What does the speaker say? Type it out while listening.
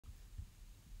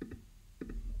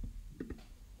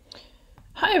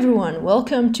Hi everyone,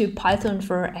 welcome to Python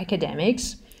for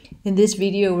Academics. In this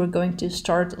video we're going to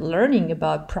start learning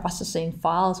about processing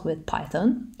files with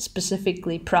Python,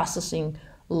 specifically processing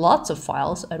lots of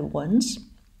files at once.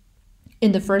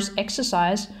 In the first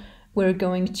exercise we're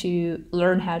going to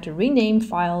learn how to rename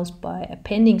files by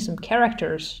appending some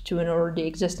characters to an already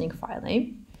existing file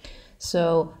name.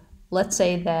 So let's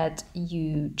say that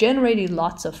you generated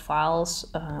lots of files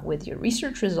with your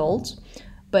research results,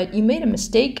 but you made a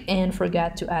mistake and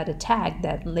forgot to add a tag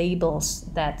that labels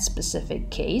that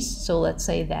specific case. So let's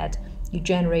say that you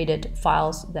generated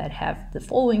files that have the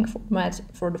following format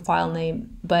for the file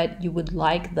name, but you would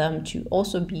like them to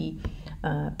also be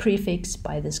prefixed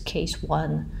by this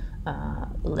case1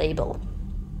 label.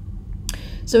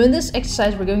 So in this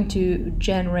exercise, we're going to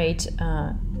generate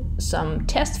some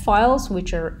test files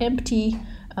which are empty,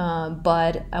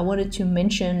 but I wanted to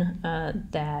mention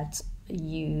that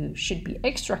you should be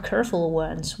extra careful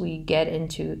once we get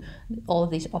into all of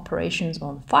these operations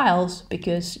on files,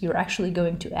 because you're actually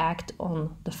going to act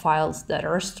on the files that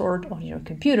are stored on your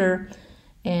computer,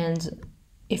 and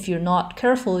if you're not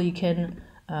careful you can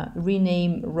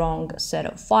rename wrong set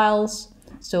of files.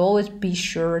 So always be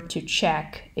sure to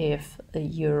check if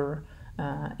your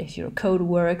code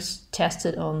works, test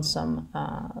it on some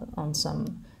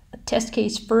test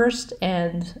case first,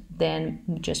 and then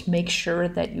just make sure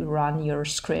that you run your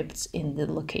scripts in the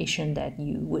location that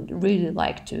you would really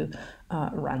like to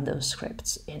run those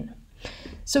scripts in.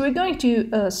 So we're going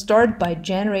to start by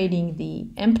generating the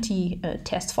empty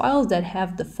test files that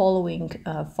have the following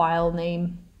file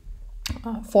name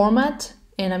format,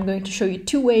 and I'm going to show you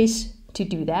two ways to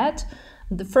do that.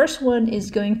 The first one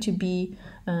is going to be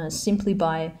simply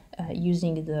by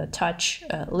using the touch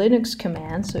Linux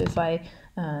command. So if I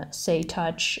say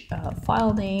touch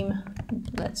file name,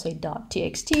 let's say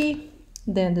 .txt,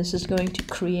 then this is going to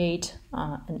create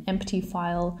an empty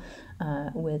file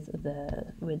with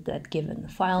that given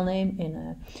file name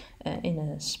in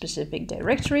a specific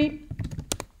directory.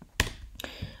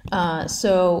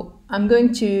 So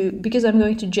because I'm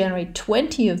going to generate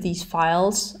 20 of these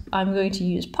files, I'm going to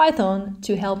use Python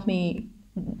to help me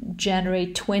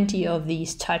generate 20 of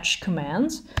these touch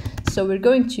commands. So we're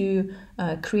going to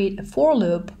create a for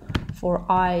loop for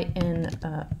I in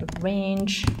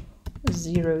range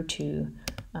 0 to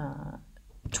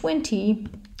 20.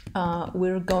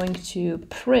 We're going to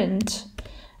print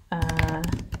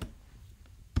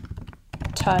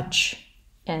touch,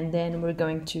 and then we're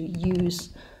going to use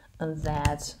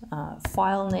that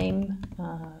file name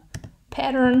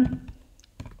pattern.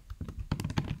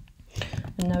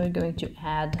 And now we're going to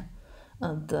add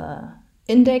the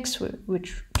index to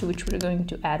which we're going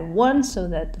to add 1, so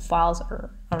that the files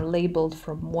are labeled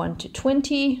from 1 to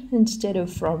 20 instead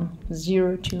of from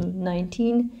 0 to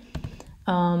 19.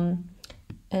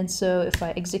 And so if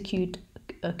I execute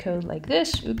a code like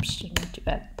this, oops, I need to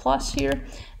add plus here.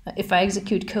 If I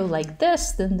execute code like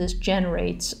this, then this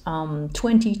generates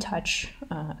 20 touch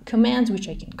commands, which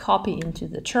I can copy into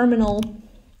the terminal.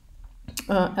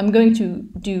 I'm going to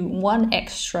do one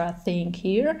extra thing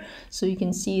here, so you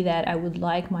can see that I would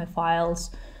like my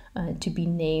files to be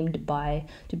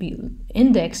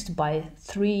indexed by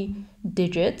 3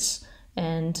 digits,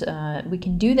 and we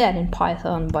can do that in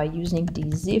Python by using the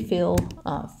zfill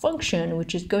function,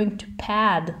 which is going to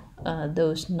pad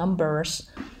those numbers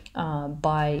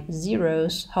by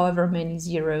zeros, however many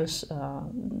zeros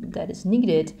that is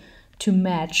needed, to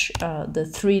match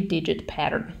the 3-digit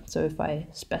pattern. So if I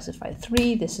specify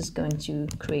 3, this is going to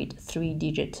create a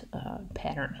 3-digit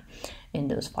pattern in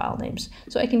those file names.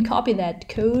 So I can copy that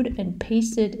code and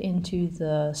paste it into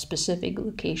the specific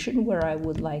location where I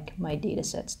would like my data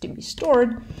sets to be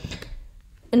stored.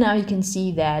 And now you can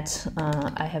see that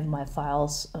I have my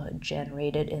files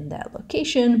generated in that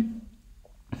location.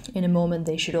 In a moment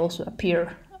they should also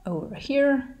appear over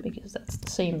here, because that's the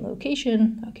same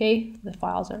location. Okay, the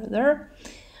files are there.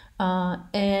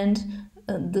 And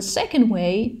the second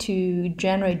way to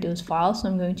generate those files, so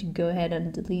I'm going to go ahead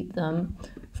and delete them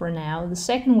for now. The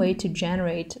second way to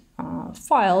generate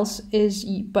files is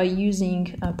by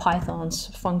using Python's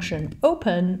function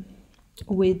open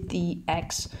with the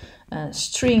x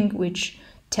string, which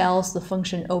tells the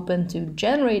function open to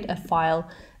generate a file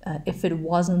if it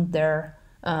wasn't there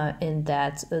in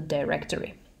that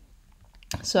directory.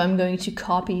 So I'm going to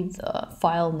copy the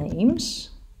file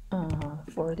names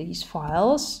for these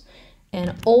files,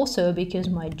 and also because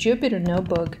my Jupyter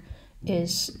notebook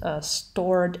is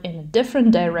stored in a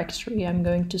different directory, I'm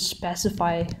going to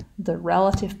specify the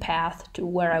relative path to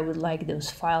where I would like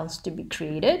those files to be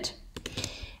created.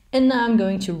 And now I'm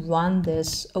going to run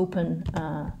this open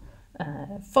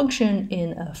function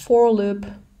in a for loop.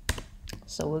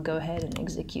 So we'll go ahead and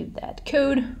execute that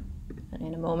code. And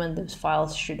in a moment, those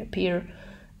files should appear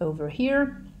over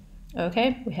here.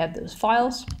 Okay, we have those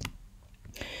files.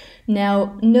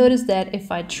 Now, notice that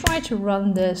if I try to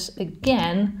run this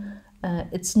again,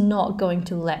 it's not going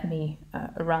to let me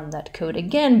run that code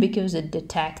again because it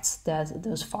detects that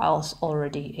those files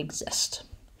already exist.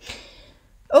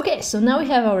 Okay, so now we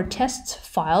have our test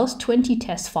files, 20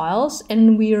 test files,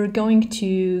 and we are going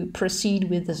to proceed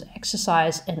with this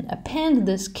exercise and append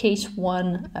this case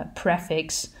 1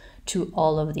 prefix to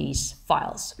all of these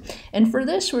files. And for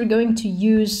this, we're going to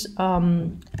use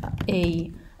an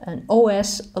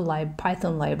OS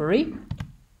Python library,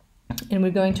 and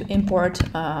we're going to import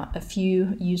a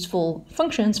few useful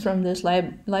functions from this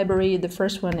library. The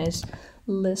first one is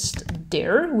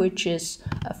listdir, which is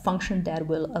a function that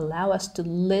will allow us to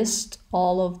list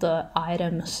all of the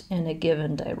items in a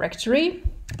given directory.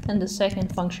 And the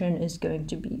second function is going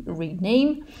to be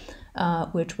rename,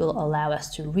 which will allow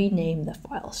us to rename the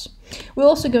files. We're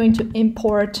also going to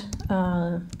import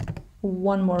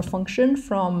one more function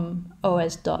from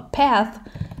os.path,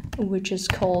 which is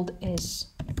called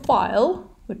isFile,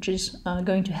 which is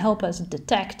going to help us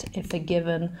detect if a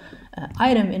given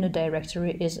item in a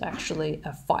directory is actually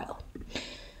a file.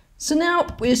 So now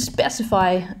we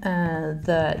specify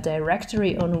the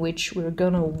directory on which we're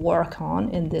going to work on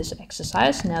in this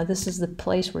exercise. Now this is the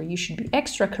place where you should be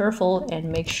extra careful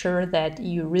and make sure that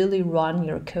you really run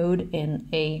your code in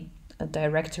a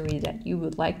directory that you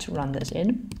would like to run this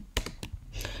in,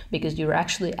 because you're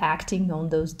actually acting on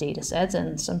those data sets,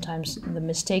 and sometimes the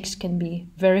mistakes can be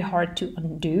very hard to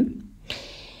undo.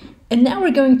 And now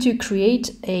we're going to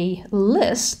create a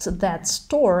list that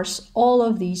stores all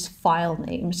of these file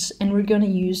names, and we're going to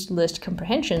use list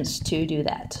comprehensions to do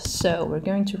that. So we're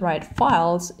going to write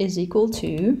files is equal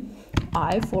to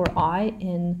I for I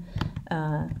in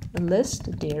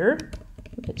listdir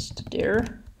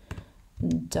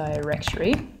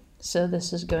directory. So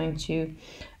this is going to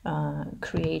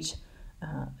create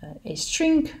a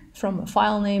string from a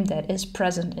file name that is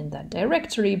present in that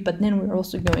directory, but then we're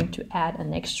also going to add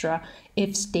an extra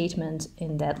if statement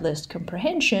in that list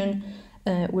comprehension.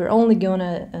 We're only going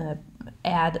to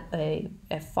add a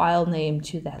file name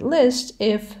to that list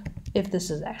if this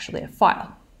is actually a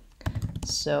file.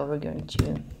 So we're going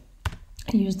to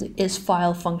use the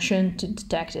isFile function to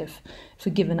detect if a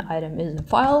given item is a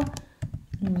file.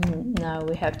 Now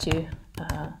we have to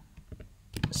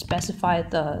specify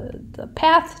the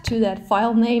path to that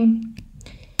file name.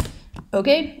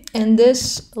 Okay, and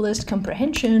this list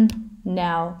comprehension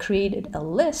now created a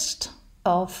list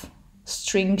of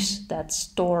strings that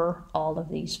store all of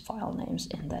these file names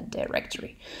in that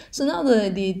directory. So now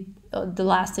the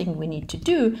last thing we need to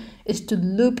do is to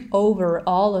loop over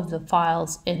all of the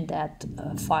files in that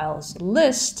files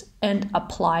list and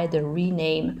apply the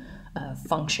rename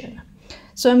function.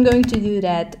 So I'm going to do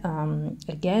that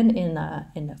again in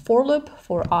a for loop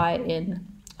for I in,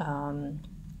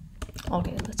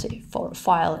 okay, let's say for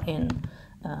file in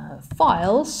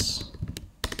files.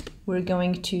 We're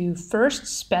going to first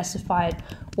specify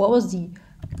what was the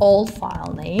old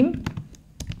file name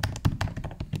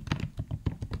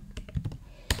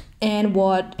and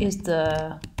what is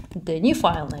the new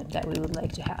file name that we would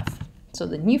like to have. So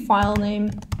the new file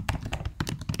name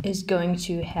is going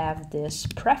to have this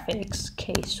prefix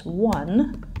case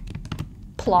 1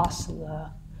 plus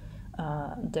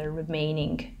the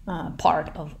remaining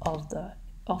part of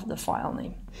the file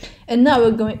name. And now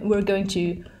we're going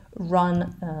to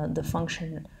run the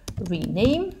function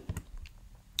rename.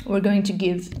 We're going to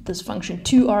give this function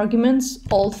 2 arguments,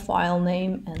 old file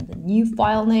name and the new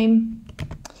file name.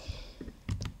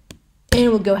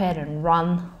 And we'll go ahead and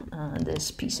run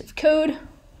this piece of code.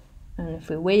 And if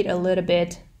we wait a little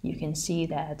bit, you can see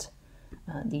that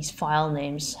these file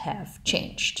names have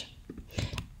changed.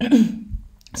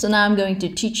 So now I'm going to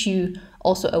teach you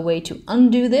also a way to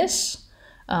undo this.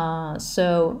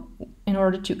 So in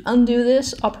order to undo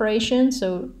this operation,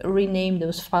 so rename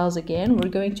those files again, we're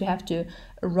going to have to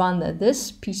run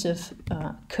this piece of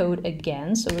code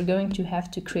again. So we're going to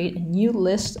have to create a new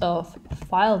list of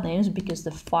file names because the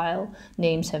file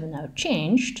names have now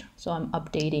changed. So I'm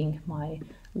updating my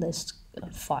list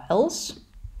of files.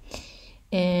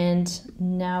 And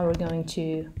now we're going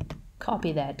to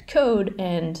copy that code,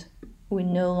 and we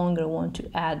no longer want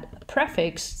to add a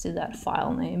prefix to that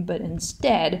file name, but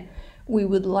instead we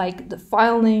would like the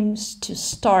file names to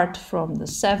start from the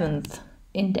 7th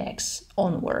index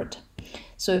onward.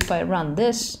 So if I run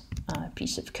this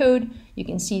piece of code, you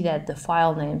can see that the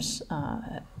file names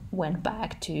went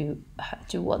back to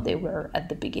what they were at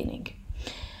the beginning.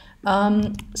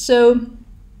 So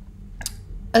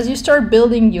as you start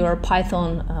building your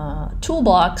Python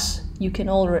toolbox, you can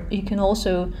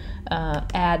also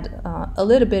add a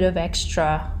little bit of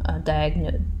extra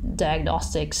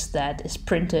diagnostics that is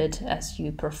printed as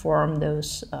you perform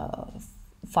those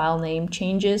file name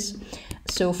changes.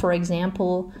 So for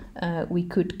example, we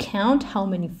could count how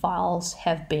many files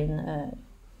have been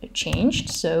changed.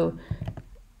 So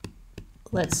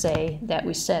let's say that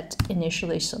we set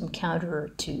initially some counter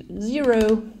to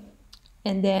 0,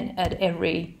 and then at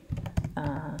every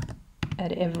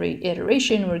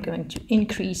iteration we're going to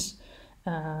increase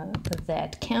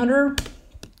that counter.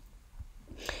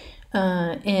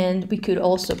 And we could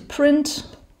also print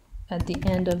at the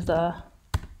end of the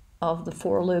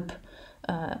for loop.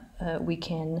 We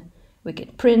can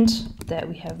print that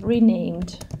we have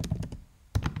renamed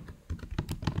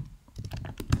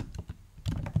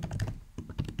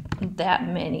that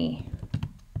many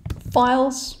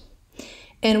files,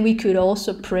 and we could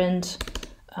also print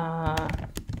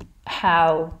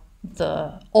how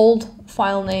the old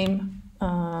file name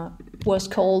was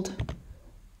called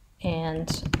and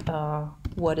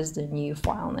what is the new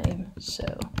file name. So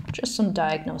just some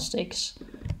diagnostics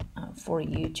for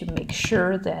you to make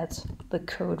sure that the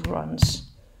code runs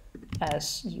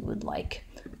as you would like.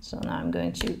 So now I'm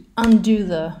going to undo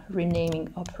the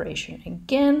renaming operation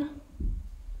again.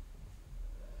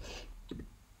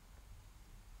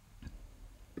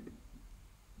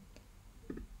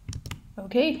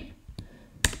 Okay,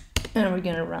 and we're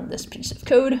going to run this piece of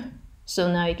code.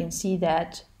 So now you can see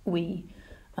that we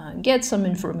get some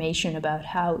information about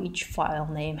how each file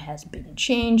name has been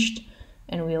changed,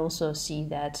 and we also see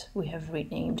that we have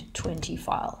renamed 20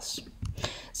 files.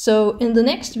 So in the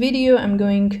next video, I'm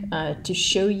going to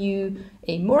show you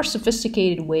a more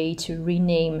sophisticated way to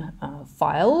rename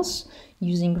files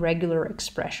using regular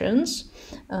expressions.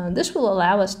 This will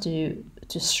allow us to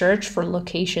search for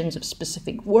locations of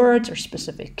specific words or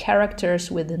specific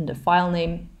characters within the file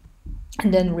name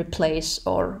and then replace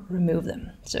or remove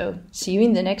them. So see you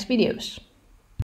in the next videos.